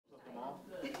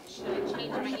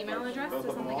change my email address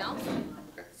to something else.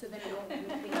 So then it won't think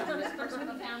I'm this person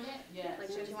who found it. Yeah.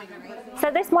 Like, should you want to So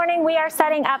this morning we are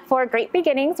setting up for Great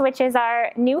Beginnings, which is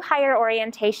our new hire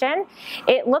orientation.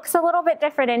 It looks a little bit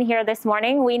different in here this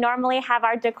morning. We normally have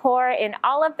our decor in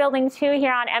all of Building 2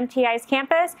 here on MTI's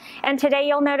campus, and today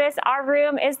you'll notice our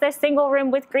room is this single room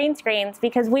with green screens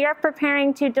because we are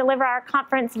preparing to deliver our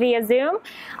conference via Zoom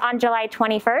on July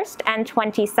 21st and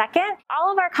 22nd.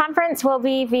 All of our conference will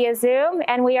be via Zoom,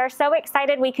 and we are so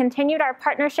excited. We continued our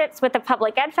partnerships with the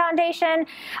Public Ed Foundation.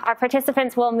 Our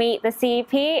participants will meet the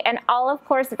CEP and all of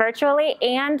course virtually,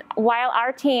 and while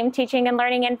our team teaching and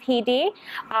learning in PD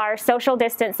are social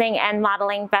distancing and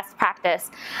modeling best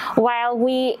practice. While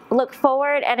we look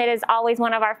forward, and it is always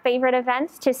one of our favorite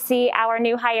events to see our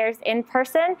new hires in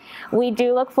person, we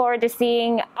do look forward to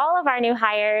seeing all of our new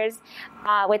hires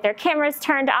with their cameras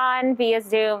turned on via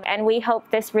Zoom, and we hope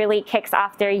this really kicks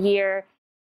off their year